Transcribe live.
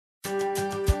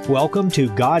welcome to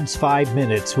God's 5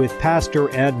 Minutes with Pastor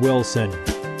Ed Wilson.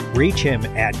 Reach him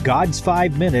at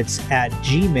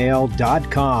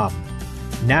gods5minutes@gmail.com.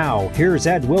 Now, here's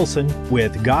Ed Wilson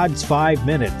with God's 5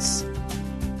 Minutes.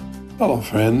 Hello,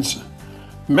 friends.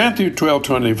 Matthew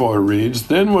 12:24 reads,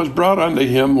 "Then was brought unto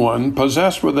him one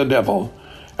possessed with a devil,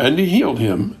 and he healed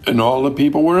him. And all the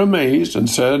people were amazed, and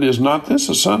said, Is not this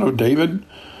a son of David?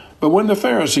 But when the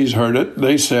Pharisees heard it,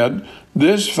 they said,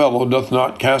 This fellow doth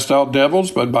not cast out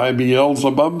devils, but by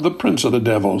Beelzebub, the prince of the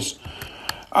devils."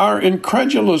 Our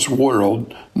incredulous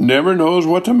world never knows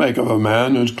what to make of a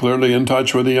man who's clearly in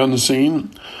touch with the unseen.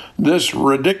 This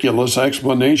ridiculous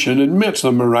explanation admits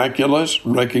the miraculous,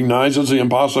 recognizes the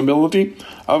impossibility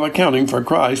of accounting for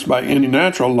Christ by any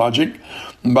natural logic,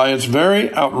 and by its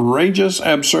very outrageous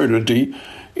absurdity,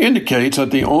 indicates that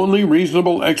the only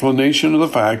reasonable explanation of the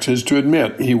facts is to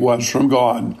admit he was from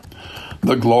God.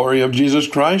 The glory of Jesus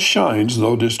Christ shines,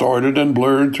 though distorted and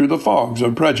blurred through the fogs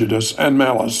of prejudice and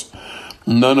malice.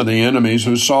 None of the enemies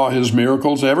who saw his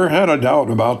miracles ever had a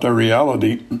doubt about their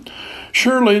reality.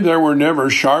 Surely there were never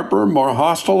sharper, more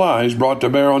hostile eyes brought to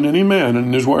bear on any man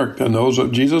in his work than those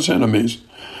of Jesus' enemies.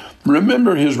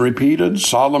 Remember his repeated,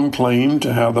 solemn claim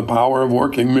to have the power of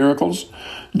working miracles.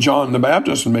 John the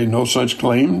Baptist made no such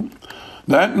claim.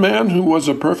 That man who was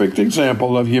a perfect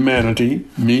example of humanity,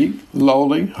 meek,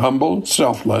 lowly, humble,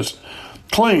 selfless,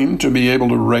 claimed to be able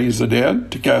to raise the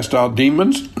dead, to cast out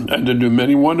demons, and to do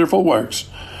many wonderful works.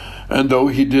 And though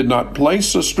he did not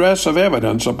place the stress of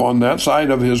evidence upon that side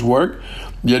of his work,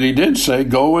 yet he did say,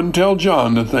 "Go and tell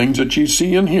John the things that ye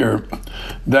see and hear."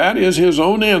 That is his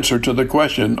own answer to the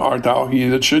question, "Art thou he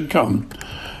that should come?"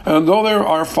 And though there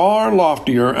are far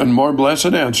loftier and more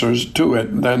blessed answers to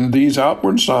it than these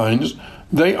outward signs,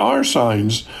 they are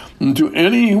signs. And to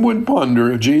any who would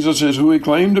ponder if Jesus is who he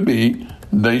claimed to be,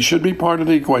 they should be part of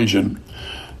the equation.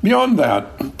 Beyond that,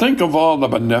 think of all the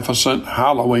beneficent,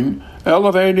 hallowing,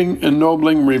 elevating,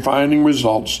 ennobling, refining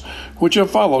results which have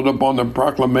followed upon the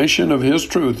proclamation of his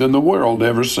truth in the world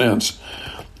ever since.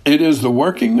 It is the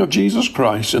working of Jesus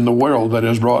Christ in the world that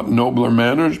has brought nobler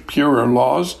manners, purer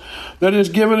laws, that has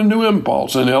given a new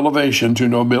impulse and elevation to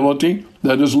nobility,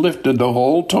 that has lifted the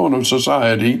whole tone of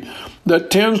society, that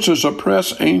tends to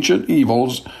suppress ancient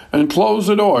evils and close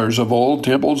the doors of old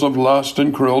temples of lust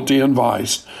and cruelty and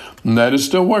vice, and that is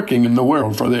still working in the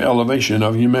world for the elevation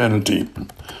of humanity.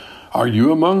 Are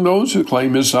you among those who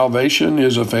claim his salvation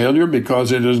is a failure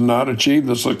because it has not achieved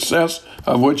the success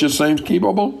of which it seems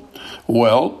capable?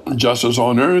 Well, just as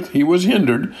on earth he was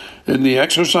hindered in the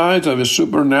exercise of his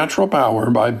supernatural power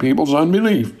by people's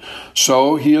unbelief,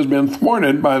 so he has been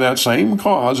thwarted by that same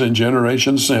cause in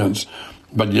generations since.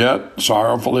 But yet,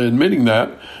 sorrowfully admitting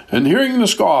that, and hearing the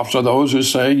scoffs of those who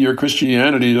say your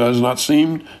Christianity does not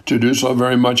seem to do so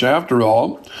very much after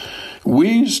all,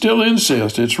 we still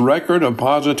insist its record of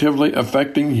positively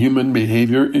affecting human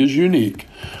behavior is unique.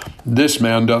 This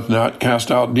man doth not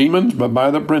cast out demons, but by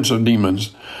the prince of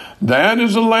demons. That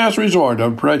is the last resort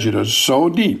of prejudice so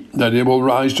deep that it will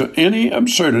rise to any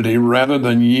absurdity rather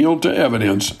than yield to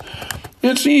evidence.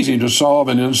 It's easy to solve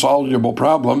an insoluble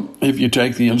problem if you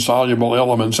take the insoluble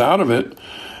elements out of it.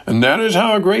 And that is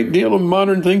how a great deal of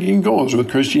modern thinking goes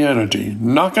with Christianity.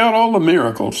 Knock out all the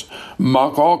miracles,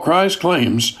 mock all Christ's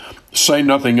claims, say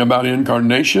nothing about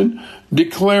incarnation,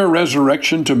 declare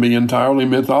resurrection to be entirely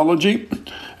mythology,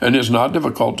 and it's not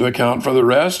difficult to account for the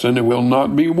rest, and it will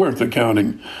not be worth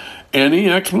accounting. Any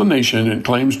explanation it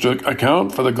claims to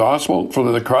account for the gospel, for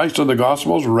the Christ of the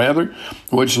Gospels, rather,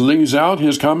 which leaves out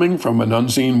his coming from an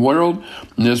unseen world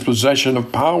and his possession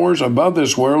of powers above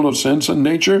this world of sense and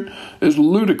nature, is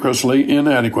ludicrously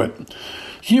inadequate.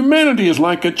 Humanity is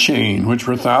like a chain which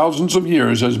for thousands of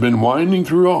years has been winding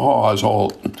through a hawse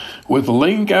hole, with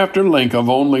link after link of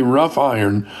only rough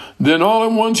iron. Then all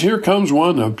at once here comes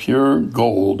one of pure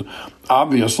gold.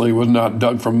 Obviously was not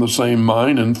dug from the same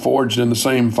mine and forged in the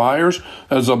same fires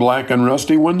as the black and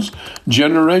rusty ones.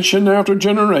 Generation after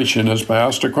generation has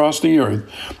passed across the earth,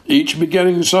 each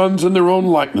begetting sons in their own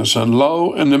likeness, and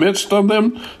lo, in the midst of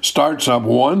them starts up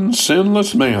one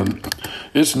sinless man.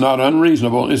 It's not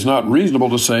reasonable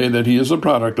to say that he is the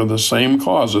product of the same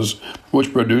causes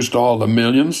which produced all the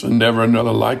millions and never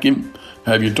another like him.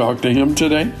 Have you talked to him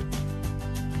today?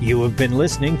 You have been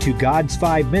listening to God's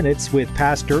 5 Minutes with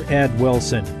Pastor Ed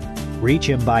Wilson. Reach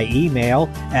him by email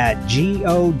at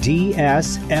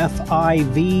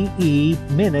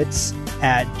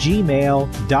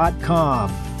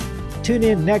godsfiveminutes@gmail.com. Tune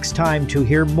in next time to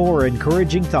hear more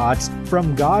encouraging thoughts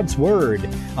from God's Word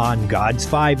on God's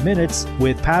 5 Minutes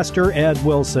with Pastor Ed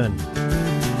Wilson.